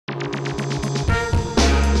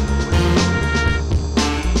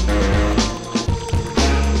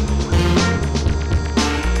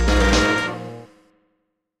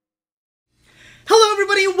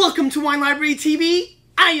Welcome to Wine Library TV.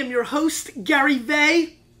 I am your host, Gary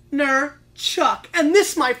Vaynerchuk. And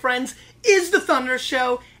this, my friends, is The Thunder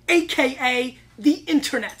Show, aka the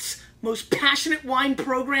Internet's most passionate wine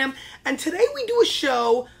program. And today we do a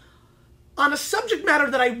show on a subject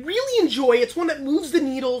matter that I really enjoy. It's one that moves the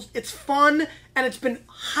needles, it's fun, and it's been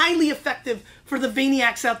highly effective for the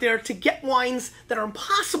Vaynerchuks out there to get wines that are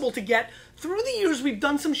impossible to get. Through the years, we've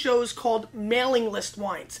done some shows called mailing list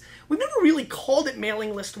wines. We've never really called it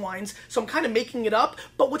mailing list wines, so I'm kind of making it up.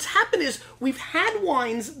 But what's happened is we've had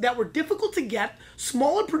wines that were difficult to get,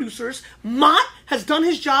 smaller producers. Mott has done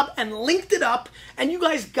his job and linked it up, and you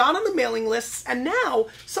guys got on the mailing lists. And now,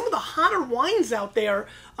 some of the hotter wines out there,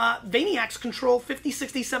 Vaynerchuks control 50,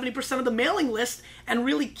 60, 70% of the mailing list and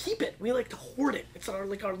really keep it. We like to hoard it. It's our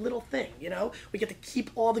little thing, you know? We get to keep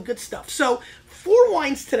all the good stuff. So, 4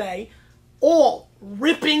 wines today, all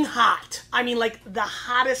ripping hot. I mean, like the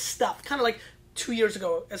hottest stuff. Kind of like 2 years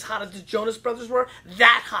ago, as hot as the Jonas Brothers were,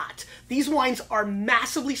 that hot. These wines are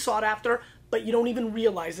massively sought after, but you don't even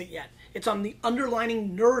realize it yet. It's on the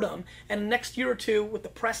underlining nerdum, and the next year or two, with the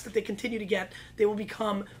press that they continue to get, they will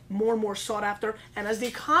become more and more sought after. And as the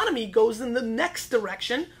economy goes in the next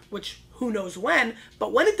direction, which who knows when,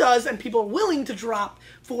 but when it does, and people are willing to drop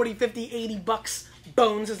 40, 50, 80 bucks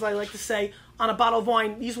bones, as I like to say, on a bottle of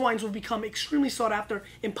wine, these wines will become extremely sought after,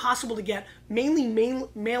 impossible to get, mainly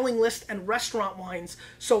mailing list and restaurant wines.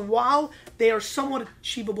 So while they are somewhat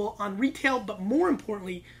achievable on retail, but more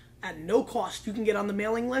importantly, at no cost, you can get on the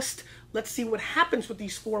mailing list. Let's see what happens with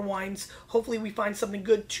these 4 wines. Hopefully we find something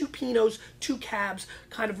good. 2 Pinots, 2 Cabs,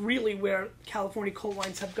 kind of really where California cold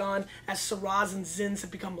wines have gone, as Syrahs and Zins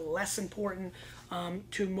have become less important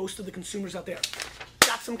to most of the consumers out there.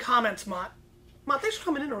 Got some comments, Mott. Mott, thanks for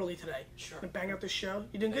coming in early today. Sure. And bang out this show.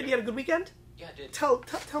 You doing good? You had a good weekend? Yeah, I did. Tell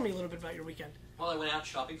me a little bit about your weekend. Well, I went out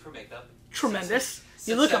shopping for makeup. Tremendous.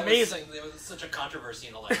 You look amazing. There was such a controversy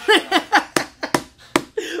in the last show.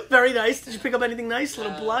 Very nice. Did you pick up anything nice? A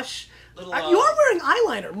little blush? You are wearing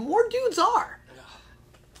eyeliner. More dudes are.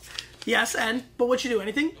 Yes, but what you do?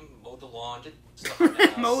 Anything? Mowed the lawn, did stuff in the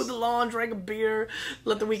house. Mowed the lawn, drank a beer,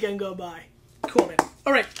 let the weekend go by. Cool, man.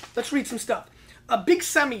 All right, let's read some stuff. Big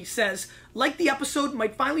Semi says, like the episode,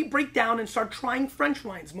 might finally break down and start trying French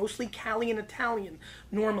wines, mostly Cali and Italian,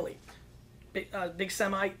 normally. Big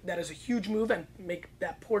Semi, that is a huge move, and make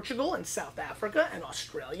that Portugal and South Africa and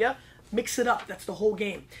Australia. Mix it up, that's the whole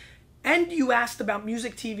game. And you asked about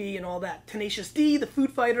music TV and all that. Tenacious D, The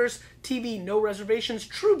Food Fighters, TV, No Reservations,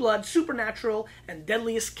 True Blood, Supernatural, and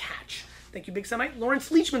Deadliest Catch. Thank you, Big Semi. Lawrence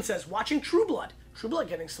Leachman says, watching True Blood. True Blood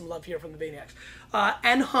getting some love here from the Vaynerchuks.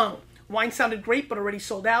 And Hung. Wine sounded great, but already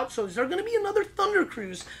sold out. So is there going to be another Thunder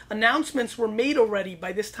Cruise? Announcements were made already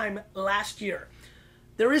by this time last year.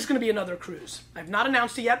 There is going to be another cruise. I've not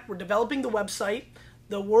announced it yet. We're developing the website.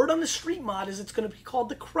 The word on the street, Mod, is it's going to be called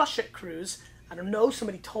the Crush It Cruise. I don't know.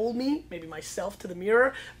 Somebody told me, maybe myself to the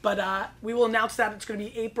mirror. But we will announce that. It's going to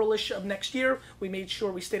be April-ish of next year. We made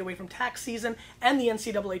sure we stayed away from tax season and the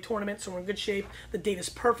NCAA tournament, so we're in good shape. The date is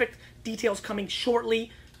perfect. Details coming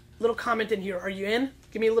shortly. Little comment in here. Are you in?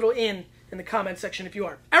 Give me a little in the comment section if you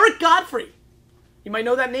are. Eric Godfrey. You might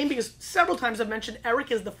know that name because several times I've mentioned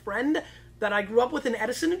Eric is the friend that I grew up with in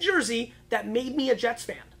Edison, New Jersey that made me a Jets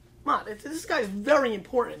fan. Come on, this guy is very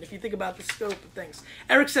important if you think about the scope of things.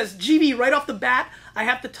 Eric says, GB, right off the bat, I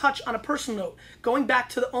have to touch on a personal note. Going back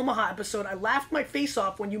to the Omaha episode, I laughed my face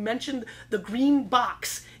off when you mentioned the green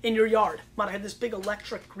box in your yard. Man, I had this big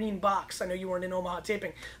electric green box. I know you weren't in Omaha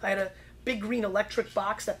taping. I had a big green electric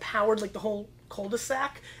box that powered like the whole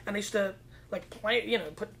cul-de-sac, and I used to like play,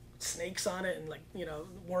 put snakes on it and like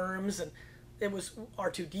worms, and it was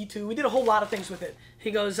R2D2. We did a whole lot of things with it.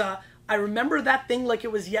 He goes, I remember that thing like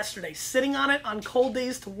it was yesterday, sitting on it on cold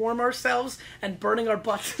days to warm ourselves and burning our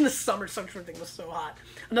butts in the summer. Some sort of thing was so hot.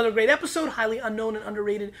 Another great episode, highly unknown and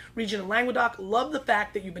underrated region in Languedoc. Love the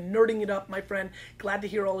fact that you've been nerding it up, my friend. Glad to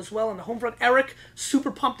hear all is well on the home front. Eric,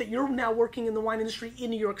 super pumped that you're now working in the wine industry in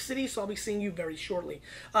New York City, so I'll be seeing you very shortly.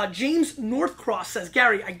 James Northcross says,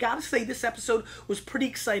 Gary, I gotta say this episode was pretty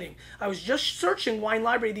exciting. I was just searching Wine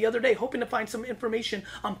Library the other day, hoping to find some information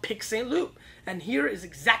on Pic St. Loup. And here is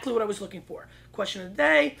exactly what I was looking for. Question of the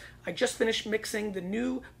day. I just finished mixing the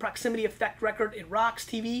new Proximity Effect record. It rocks.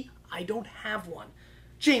 TV. I don't have one.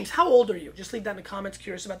 James, how old are you? Just leave that in the comments.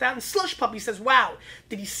 Curious about that. And Slush Puppy says, wow,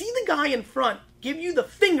 did you see the guy in front give you the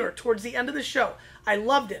finger towards the end of the show? I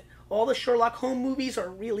loved it. All the Sherlock Holmes movies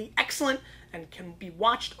are really excellent and can be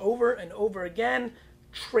watched over and over again.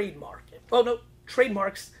 Trademark it. Oh, no.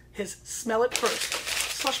 Trademarks his smell it first.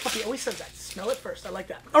 Slush Puppy always says that. Smell it first. I like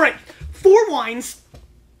that. All right. 4 wines,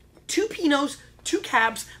 2 Pinots, 2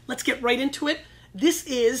 Cabs. Let's get right into it. This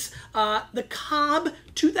is the Cobb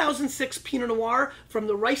 2006 Pinot Noir from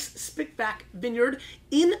the Rice Spickback Vineyard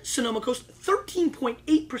in Sonoma Coast,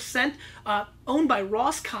 13.8%, owned by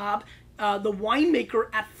Ross Cobb, the winemaker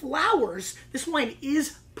at Flowers. This wine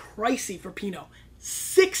is pricey for Pinot.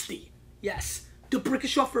 60, yes,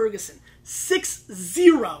 DeBrickashaw Ferguson,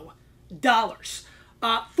 $60.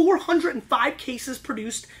 405 cases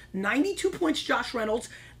produced, 92 points Josh Reynolds,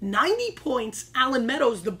 90 points Alan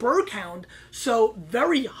Meadows, the Berghound, so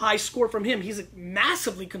very high score from him. He's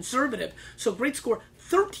massively conservative, so great score.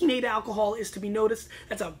 13.8 alcohol is to be noticed.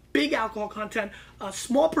 That's a big alcohol content,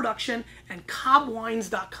 small production, and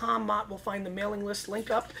cobbwines.com. Mott will find the mailing list, link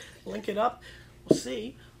it up. We'll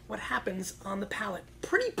see what happens on the palate.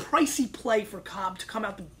 Pretty pricey play for Cobb to come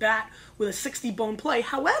out the bat with a 60 bone play.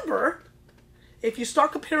 However, if you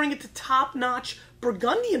start comparing it to top-notch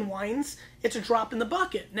Burgundian wines, it's a drop in the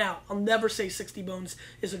bucket. Now, I'll never say 60 bones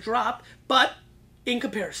is a drop, but in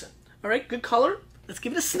comparison. All right, good color. Let's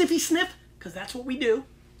give it a sniffy sniff, because that's what we do.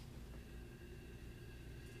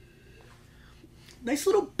 Nice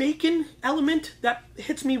little bacon element that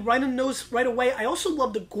hits me right in the nose right away. I also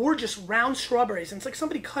love the gorgeous round strawberries. And it's like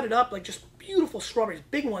somebody cut it up, like just beautiful strawberries,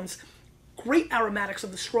 big ones. Great aromatics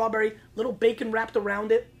of the strawberry, little bacon wrapped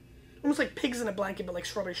around it. Almost like pigs in a blanket, but like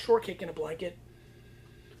strawberry shortcake in a blanket.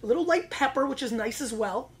 A little light pepper, which is nice as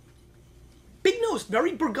well. Big nose,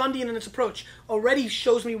 very Burgundian in its approach. Already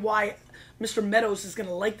shows me why Mr. Meadows is going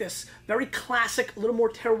to like this. Very classic, a little more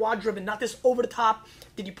terroir driven, not this over the top.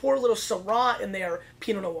 Did you pour a little Syrah in there,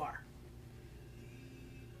 Pinot Noir?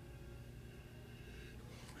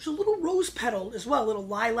 There's a little rose petal as well, a little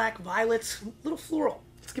lilac, violets, a little floral.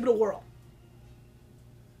 Let's give it a whirl.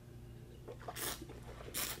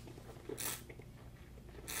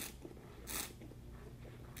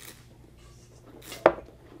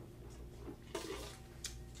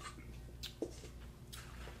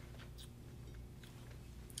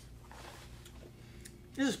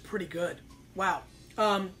 This is pretty good. Wow.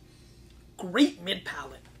 Great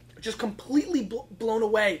mid-palate. Just completely blown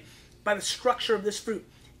away by the structure of this fruit.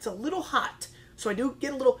 It's a little hot, so I do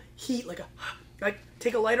get a little heat, like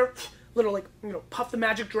take a lighter, little puff the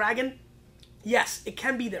magic dragon. Yes, it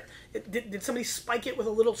can be there. Did somebody spike it with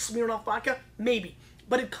a little Smirnoff vodka? Maybe.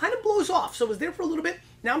 But it kind of blows off, so it was there for a little bit.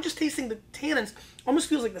 Now I'm just tasting the tannins. Almost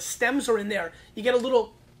feels like the stems are in there. You get a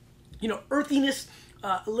little, earthiness,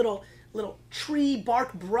 a little tree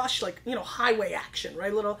bark brush, like, highway action,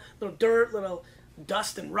 right? Little dirt, little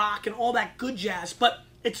dust and rock and all that good jazz. But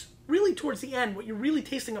it's really towards the end. What you're really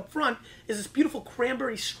tasting up front is this beautiful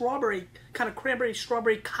cranberry strawberry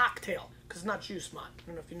cocktail. Because it's not juice, Mott. I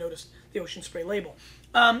don't know if you noticed the Ocean Spray label.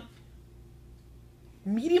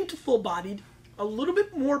 Medium to full-bodied, a little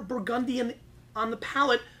bit more Burgundian on the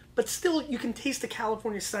palate, but still you can taste the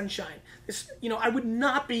California sunshine. This, I would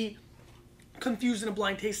not be confused in a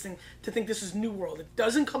blind tasting to think this is New World. It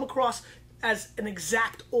doesn't come across as an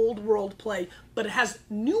exact Old World play, but it has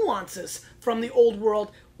nuances from the Old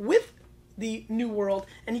World with the New World,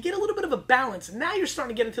 and you get a little bit of a balance. And now you're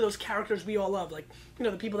starting to get into those characters we all love, like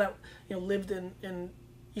the people that lived in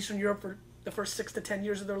Eastern Europe for the first 6 to 10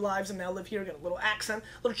 years of their lives and now live here, get a little accent,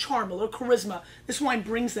 a little charm, a little charisma. This wine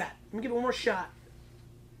brings that. Let me give it one more shot.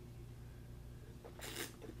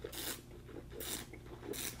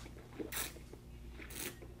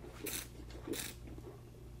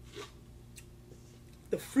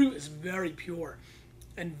 The fruit is very pure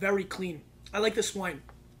and very clean. I like this wine.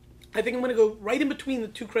 I think I'm going to go right in between the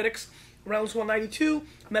two critics. Reynolds went 92,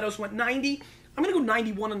 Meadows went 90. I'm going to go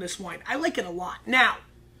 91 on this wine. I like it a lot. Now,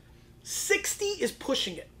 60 is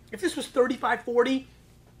pushing it. If this was 35, 40,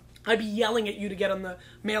 I'd be yelling at you to get on the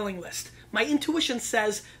mailing list. My intuition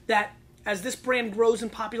says that as this brand grows in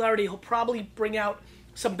popularity, he'll probably bring out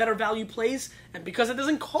some better value plays, and because it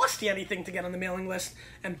doesn't cost you anything to get on the mailing list,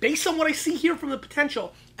 and based on what I see here from the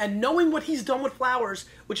potential, and knowing what he's done with Flowers,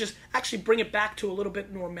 which is actually bring it back to a little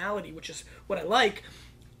bit normality, which is what I like,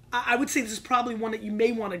 I would say this is probably one that you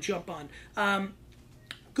may want to jump on.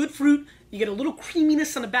 Good fruit, you get a little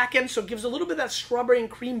creaminess on the back end, so it gives a little bit of that strawberry and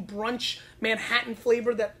cream brunch Manhattan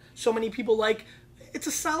flavor that so many people like. It's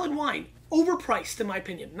a solid wine, overpriced in my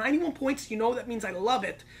opinion. 91 points, that means I love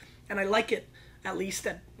it, and I like it. At least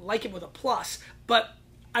I like it with a plus, but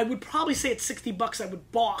I would probably say at 60 bucks I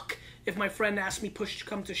would balk if my friend asked me push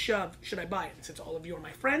come to shove, should I buy it? And since all of you are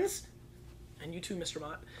my friends, and you too, Mr.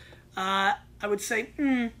 Mott, I would say,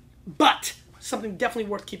 but something definitely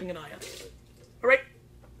worth keeping an eye on. All right,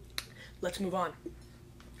 let's move on.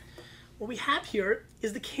 What we have here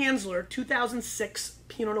is the Kanzler 2006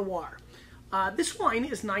 Pinot Noir. This wine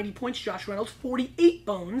is 90 points, Josh Reynolds, 48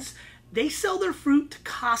 bones. They sell their fruit to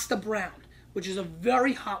Costa Brown. which is a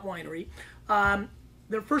very hot winery.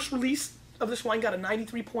 Their first release of this wine got a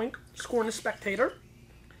 93-point score in the Spectator.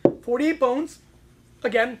 48 bones.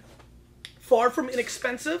 Again, far from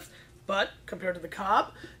inexpensive, but compared to the Cab,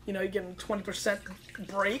 you know, you're getting a 20%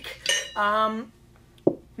 break.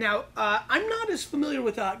 Now, I'm not as familiar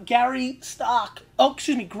with Greg Stock,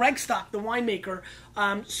 the winemaker,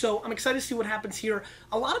 so I'm excited to see what happens here.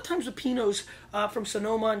 A lot of times with Pinots from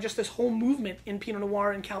Sonoma and just this whole movement in Pinot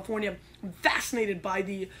Noir in California, I'm fascinated by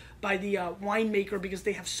the winemaker because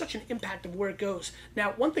they have such an impact of where it goes.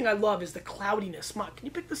 Now, one thing I love is the cloudiness. Mark, can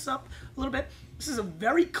you pick this up a little bit? This is a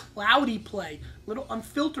very cloudy play, a little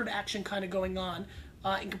unfiltered action kind of going on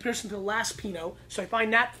in comparison to the last Pinot, so I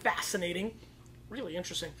find that fascinating. Really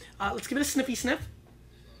interesting. Let's give it a sniffy sniff.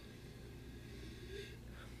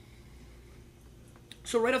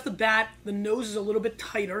 So right off the bat, the nose is a little bit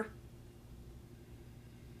tighter.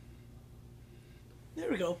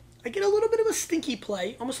 There we go. I get a little bit of a stinky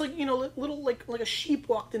play, almost like, you know, little like a sheep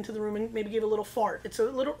walked into the room and maybe gave a little fart. It's a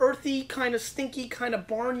little earthy, kind of stinky, kind of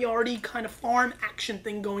barnyardy, kind of farm action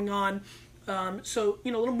thing going on. So,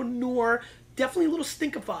 you know, a little manure, definitely a little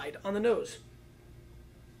stinkified on the nose.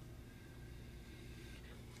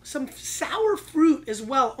 Some sour fruit as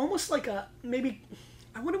well, almost like a, maybe,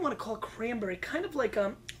 I wouldn't want to call it cranberry, kind of like a,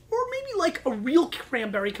 or maybe like a real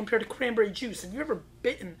cranberry compared to cranberry juice. If you've ever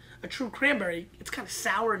bitten a true cranberry, it's kind of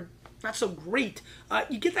sour and not so great.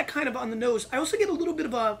 You get that kind of on the nose. I also get a little bit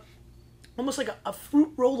of a, almost like a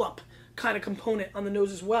fruit roll-up kind of component on the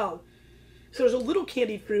nose as well. So there's a little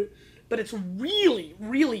candied fruit, but it's really,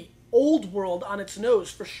 really old world on its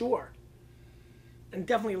nose for sure. And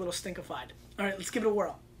definitely a little stinkified. All right, let's give it a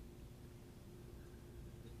whirl.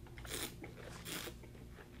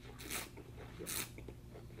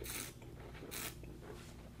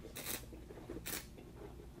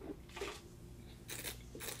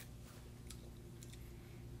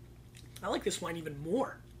 I like this wine even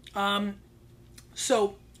more.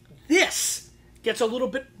 So this gets a little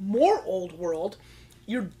bit more old world.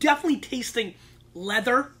 You're definitely tasting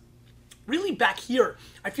leather. Really back here,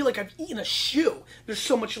 I feel like I've eaten a shoe. There's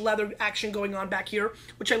so much leather action going on back here,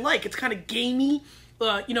 which I like. It's kind of gamey.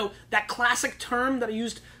 You know, that classic term that I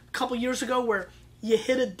used a couple years ago where you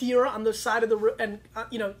hit a deer on the side of the road, and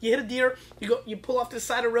you know, you hit a deer, you pull off to the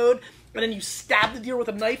side of the road, and then you stab the deer with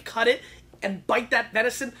a knife, cut it, and bite that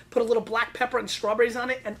venison, put a little black pepper and strawberries on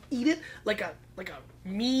it, and eat it like a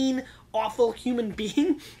mean, awful human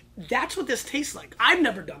being. That's what this tastes like. I've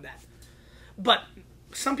never done that, but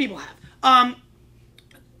some people have.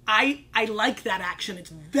 I like that action. It's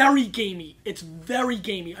very gamey. It's very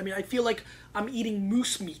gamey. I mean, I feel like I'm eating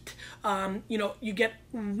moose meat. You know, you get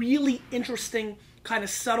really interesting, kind of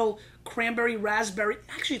subtle cranberry, raspberry.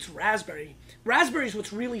 Actually, it's raspberry. Raspberry is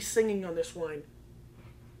what's really singing on this wine.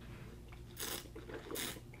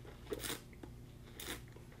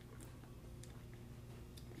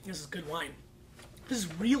 This is good wine. This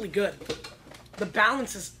is really good. The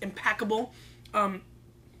balance is impeccable.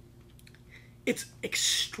 It's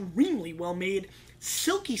extremely well made,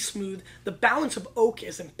 silky smooth. The balance of oak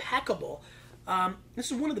is impeccable.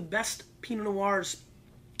 This is one of the best Pinot Noirs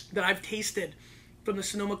that I've tasted from the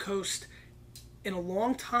Sonoma Coast in a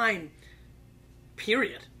long time,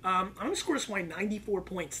 period. I'm going to score this wine 94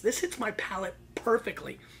 points. This hits my palate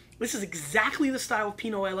perfectly. This is exactly the style of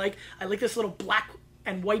Pinot I like. I like this little black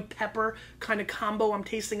and white pepper kind of combo I'm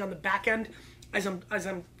tasting on the back end as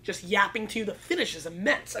I'm just yapping to you. The finish is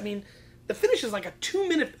immense. I mean, the finish is like a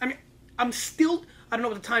 2-minute. I mean, I don't know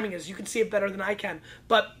what the timing is. You can see it better than I can.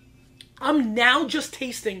 But I'm now just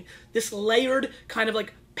tasting this layered kind of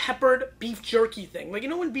like peppered beef jerky thing. Like, you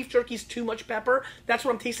know when beef jerky is too much pepper? That's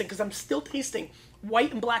what I'm tasting, because I'm still tasting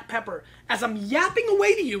white and black pepper. As I'm yapping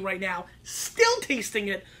away to you right now, still tasting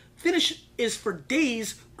it. Finish is for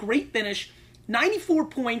days. Great finish. 94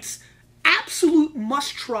 points. Absolute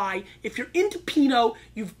must try. If you're into Pinot,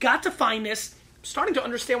 you've got to find this. I'm starting to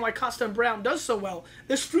understand why Costa and Brown does so well.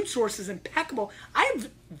 This fruit source is impeccable. I have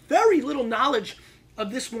very little knowledge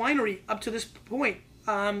of this winery up to this point.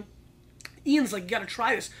 Ian's like, you got to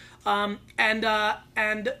try this. And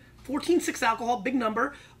 14.6 alcohol, big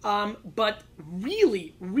number, but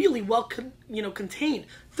really, really well contained.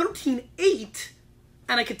 13.8,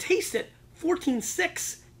 and I could taste it.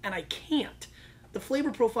 14.6, and I can't. The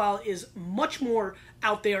flavor profile is much more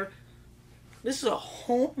out there. This is a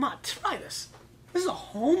home. Try this. This is a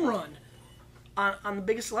home run on the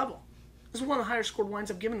biggest level. This is one of the higher scored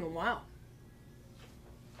wines I've given in a while.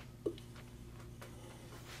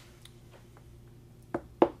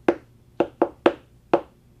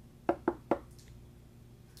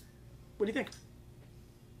 What do you think?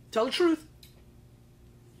 Tell the truth.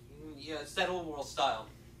 Yeah, it's that old world style.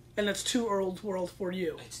 And that's too old world for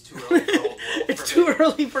you. It's too early for old world. It's too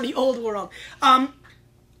early for the old world.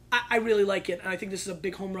 I really like it, and I think this is a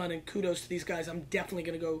big home run, and kudos to these guys. I'm definitely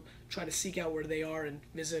going to go try to seek out where they are and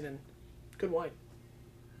visit, and good wine.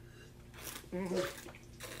 Mm-hmm.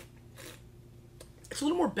 It's a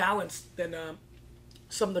little more balanced than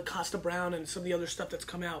some of the Costa Brown and some of the other stuff that's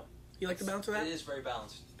come out. You like the balance of that? It is very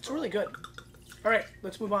balanced. It's really good. All right,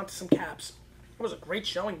 let's move on to some caps. That was a great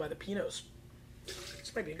showing by the Pinots.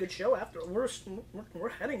 This might be a good show after. We're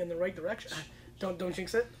heading in the right direction. Don't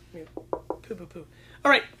jinx it. I mean, poo.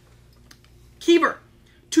 All right, Kiever,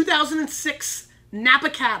 2006 Napa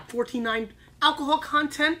Cab, 14.9 alcohol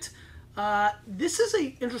content. This is a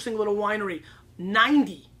interesting little winery.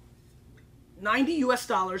 90 US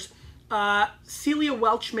dollars. Celia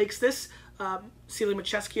Welch makes this. Celia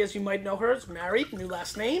Macheski, as you might know her, is married, new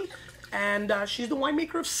last name. And she's the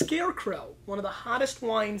winemaker of Scarecrow, one of the hottest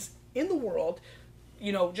wines in the world.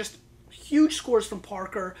 You know, just huge scores from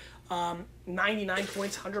Parker. 99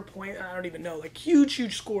 points, 100 points, I don't even know. Like,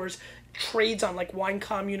 huge scores. Trades on, like, Wine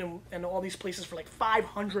Commune and all these places for, like,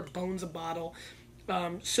 500 bones a bottle.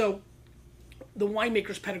 So, the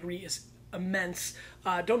winemaker's pedigree is immense.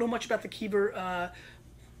 Don't know much about the Kiever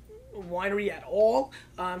winery at all.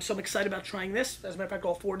 So I'm excited about trying this. As a matter of fact,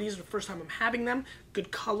 all four of these are the first time I'm having them.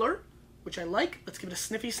 Good color, which I like. Let's give it a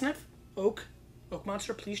sniffy sniff. Oak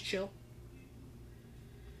Monster, please chill.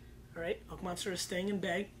 All right, Oak Monster is staying in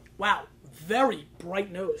bay. Wow, very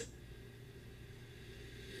bright nose.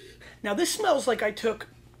 Now this smells like I took,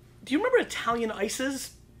 do you remember Italian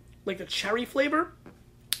ices? Like the cherry flavor?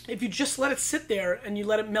 If you just let it sit there and you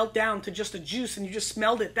let it melt down to just a juice and you just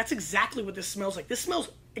smelled it, that's exactly what this smells like. This smells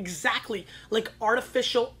exactly like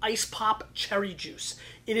artificial ice pop cherry juice.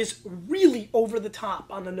 It is really over the top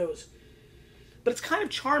on the nose. But it's kind of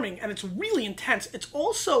charming and it's really intense. It's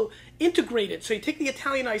also integrated. So you take the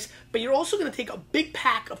Italian ice, but you're also going to take a big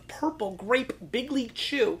pack of purple grape Big League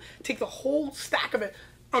Chew, take the whole stack of it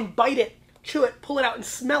and bite it, chew it, pull it out and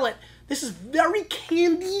smell it. This is very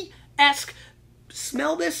candy-esque.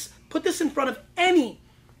 Smell this, put this in front of any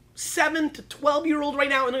 7 to 12-year-old right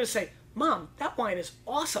now and they're going to say, Mom, that wine is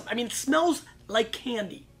awesome. I mean, it smells like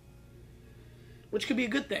candy, which could be a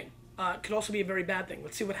good thing. It could also be a very bad thing.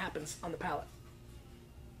 Let's see what happens on the palate.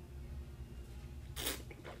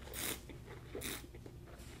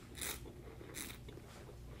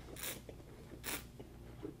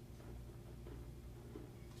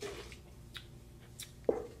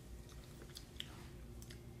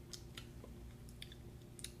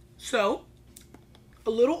 So, a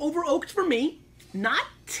little over oaked for me. Not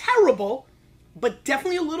terrible, but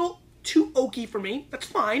definitely a little too oaky for me. That's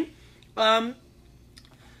fine.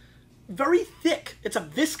 Very thick. It's a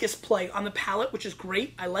viscous play on the palate, which is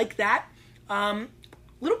great. I like that.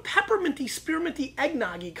 Little pepperminty, spearminty,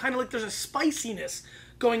 eggnoggy. Kind of like there's a spiciness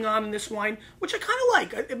going on in this wine, which I kind of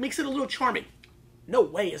like. It makes it a little charming. No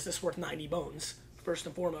way is this worth 90 bones, first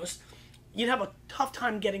and foremost. You'd have a tough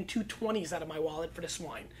time getting 220s out of my wallet for this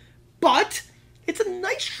wine. But it's a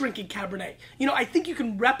nice drinking Cabernet. You know, I think you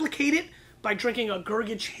can replicate it by drinking a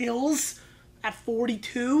Gurgage Hills at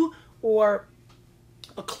 42 or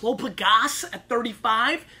a Clos Pegase at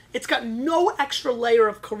 35. It's got no extra layer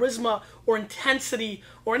of charisma or intensity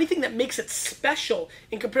or anything that makes it special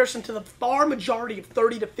in comparison to the far majority of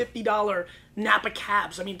 $30 to $50 Napa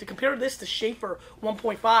Cabs. I mean, to compare this to Schaefer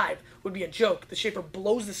 1.5 would be a joke. The Schaefer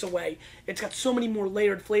blows this away. It's got so many more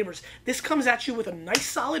layered flavors. This comes at you with a nice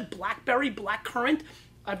solid blackberry, blackcurrant.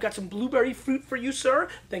 I've got some blueberry fruit for you, sir.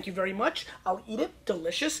 Thank you very much. I'll eat it.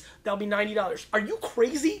 Delicious. That'll be $90. Are you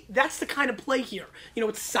crazy? That's the kind of play here. You know,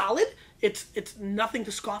 it's solid. It's nothing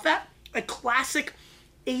to scoff at. A classic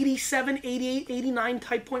 87, 88, 89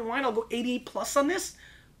 type point wine. I'll go 88 plus on this,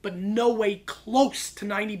 but no way close to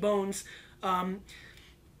 90 bones.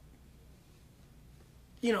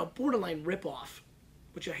 You know, borderline ripoff,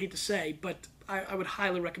 which I hate to say, but I would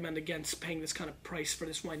highly recommend against paying this kind of price for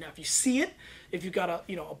this wine. Now, if you see it, if you've got a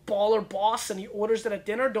baller boss and he orders it at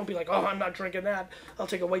dinner, don't be like, oh, I'm not drinking that. I'll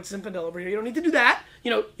take a white Zinfandel over here. You don't need to do that.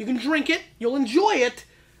 You know, you can drink it, you'll enjoy it,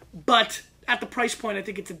 but at the price point, I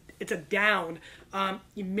think it's a down.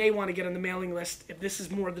 You may want to get on the mailing list. If this is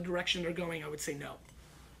more the direction they're going, I would say no.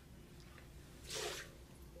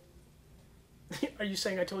 Are you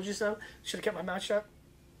saying I told you so? Should have kept my mouth shut?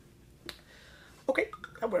 Okay,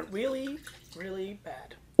 that went really, really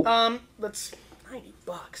bad. $90.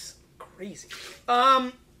 Crazy.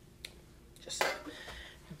 Just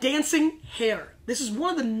Dancing Hare. This is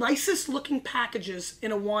one of the nicest looking packages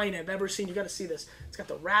in a wine I've ever seen. You got to see this. It's got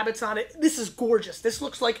the rabbits on it. This is gorgeous. This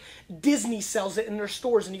looks like Disney sells it in their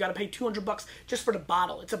stores and you got to pay $200 just for the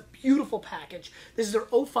bottle. It's a beautiful package. This is their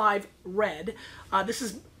 05 Red. This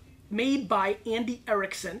is made by Andy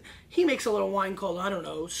Erickson. He makes a little wine called, I don't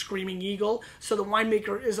know, Screaming Eagle. So the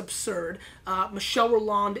winemaker is absurd. Michel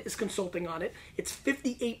Roland is consulting on it. It's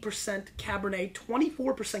 58% Cabernet,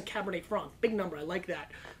 24% Cabernet Franc. Big number, I like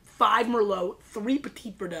that. 5 Merlot, 3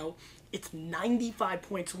 Petit Verdot. It's 95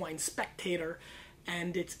 points wine spectator,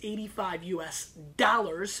 and it's $85 US.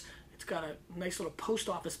 It's got a nice little post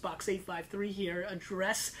office box, 853 here.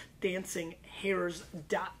 Address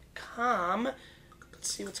dancinghares.com.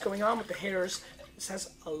 Let's see what's going on with the hares. This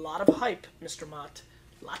has a lot of hype, Mr. Mott.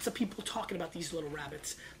 Lots of people talking about these little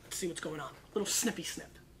rabbits. Let's see what's going on. Little snippy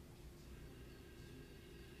snip.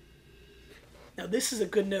 Now this is a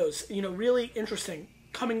good nose. You know, really interesting.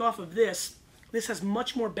 Coming off of this, this has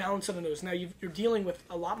much more balance on the nose. Now you're dealing with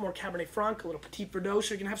a lot more Cabernet Franc, a little Petit Verdot, so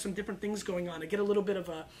you're going to have some different things going on. I get a little bit of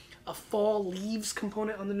a fall leaves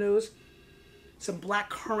component on the nose. Some black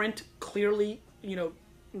currant, clearly, you know,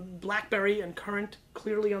 blackberry and currant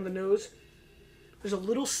clearly on the nose. There's a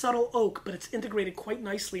little subtle oak, but it's integrated quite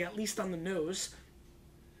nicely, at least on the nose.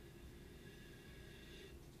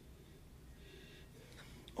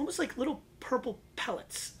 Almost like little purple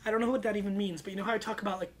pellets. I don't know what that even means, but you know how I talk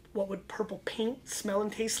about like what would purple paint smell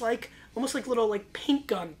and taste like? Almost like little like paint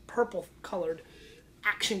gun, purple colored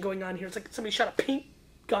action going on here. It's like somebody shot a paint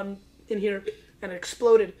gun in here and it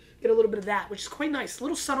exploded. Get a little bit of that, which is quite nice. A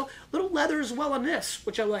little subtle, little leather as well on this,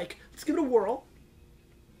 which I like. Let's give it a whirl.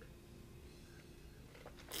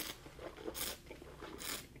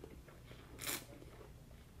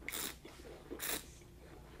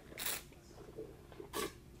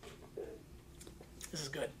 This is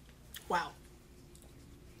good. Wow.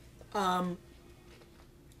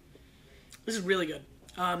 This is really good.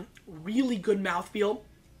 Really good mouthfeel.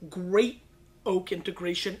 Great oak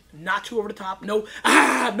integration, not too over the top. No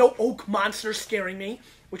oak monster scaring me,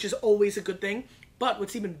 which is always a good thing. But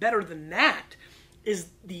what's even better than that is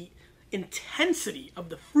the intensity of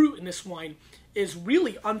the fruit in this wine is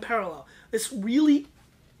really unparalleled. This really,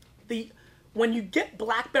 when you get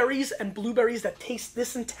blackberries and blueberries that taste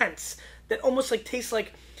this intense, that almost like taste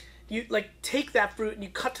like you like take that fruit and you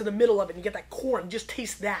cut to the middle of it and you get that core and just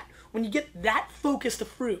taste that. When you get that focused of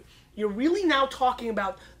fruit, you're really now talking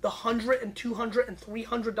about the $100 and $200 and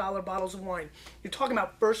 $300 bottles of wine. You're talking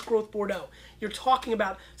about First Growth Bordeaux. You're talking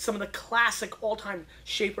about some of the classic all-time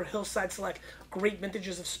Schaefer Hillside Select, great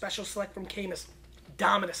vintages of Special Select from Caymus,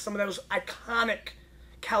 Dominus, some of those iconic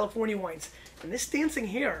California wines. And this Dancing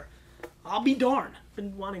Hare, I'll be darned. I've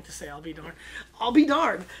been wanting to say I'll be darned. I'll be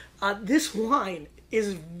darned. This wine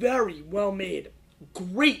is very well made.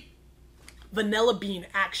 Great vanilla bean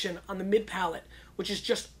action on the mid palate, which is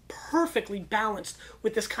just perfectly balanced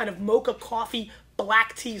with this kind of mocha coffee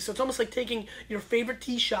black tea. So it's almost like taking your favorite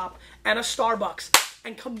tea shop and a Starbucks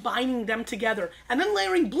and combining them together and then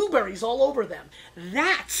layering blueberries all over them.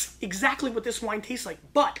 That's exactly what this wine tastes like.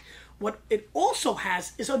 But what it also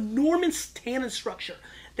has is enormous tannin structure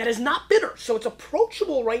that is not bitter. So it's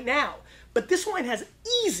approachable right now. But this wine has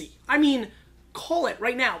easy, I mean, call it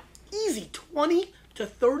right now, easy 20 to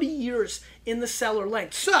 30 years in the cellar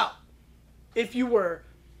length. So if you were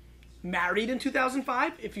married in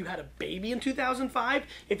 2005, if you had a baby in 2005,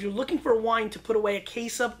 if you're looking for a wine to put away a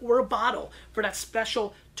case of or a bottle for that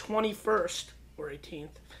special 21st or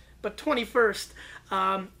 18th, but 21st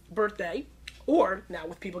birthday, or now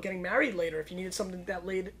with people getting married later, if you needed something that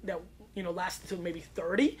lasted until maybe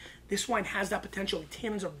 30, this wine has that potential. The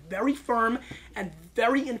tannins are very firm and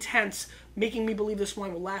very intense, making me believe this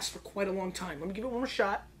wine will last for quite a long time. Let me give it one more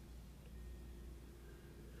shot.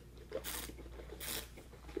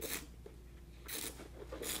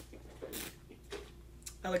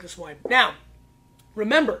 I like this wine. Now,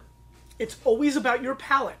 remember, it's always about your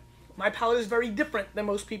palate. My palate is very different than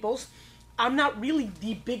most people's. I'm not really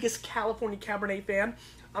the biggest California Cabernet fan.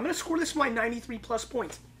 I'm going to score this wine 93 plus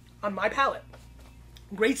points on my palate.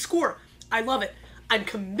 Great score. I love it. I'm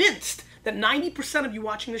convinced that 90% of you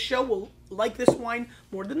watching the show will like this wine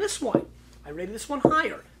more than this wine. I rated this one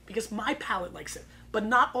higher because my palate likes it. But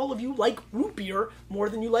not all of you like root beer more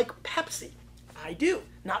than you like Pepsi. I do.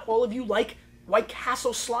 Not all of you like White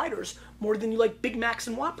Castle sliders more than you like Big Macs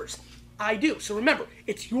and Whoppers. I do. So remember,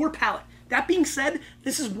 it's your palate. That being said,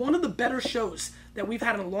 this is one of the better shows that we've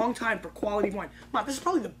had in a long time for quality wine. Wow, this is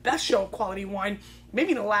probably the best show of quality wine,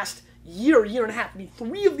 maybe in the last year and a half. I mean,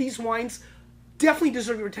 3 of these wines definitely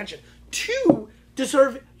deserve your attention. 2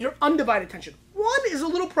 deserve your undivided attention. 1 is a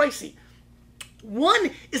little pricey.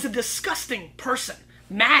 One is a disgusting person,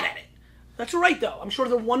 mad at it. That's all right, though. I'm sure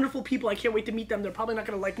they're wonderful people. I can't wait to meet them. They're probably not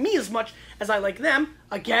going to like me as much as I like them.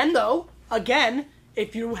 Again, though,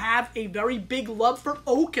 if you have a very big love for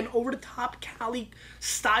oak and over-the-top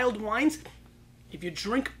Cali-styled wines, if you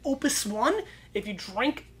drink Opus One, if you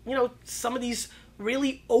drink, some of these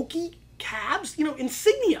really oaky cabs,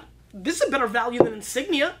 Insignia. This is a better value than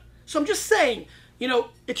Insignia. So I'm just saying,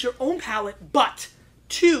 it's your own palate, but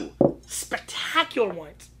 2 spectacular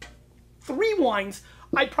wines. 3 wines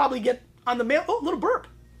I'd probably get on the mail. Oh, little burp.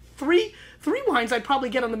 3 wines I'd probably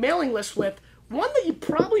get on the mailing list with. One that you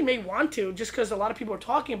probably may want to, just because a lot of people are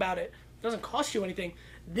talking about it. It doesn't cost you anything.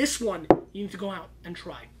 This one you need to go out and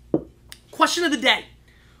try. Question of the day.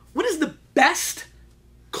 What is the best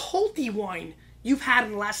culty wine you've had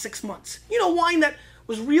in the last 6 months? Wine that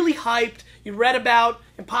was really hyped, you read about,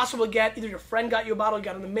 impossible to get, either your friend got you a bottle, you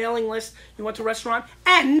got on the mailing list, you went to a restaurant,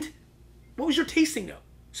 and what was your tasting note?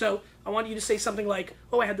 So I want you to say something like,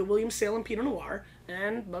 oh, I had the William Salem Pinot Noir,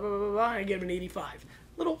 and blah, blah, blah, blah, blah, I gave it an 85.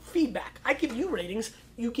 Little feedback. I give you ratings,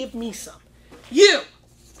 you give me some. You,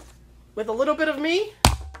 with a little bit of me,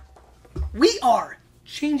 we are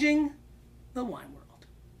changing the wine world.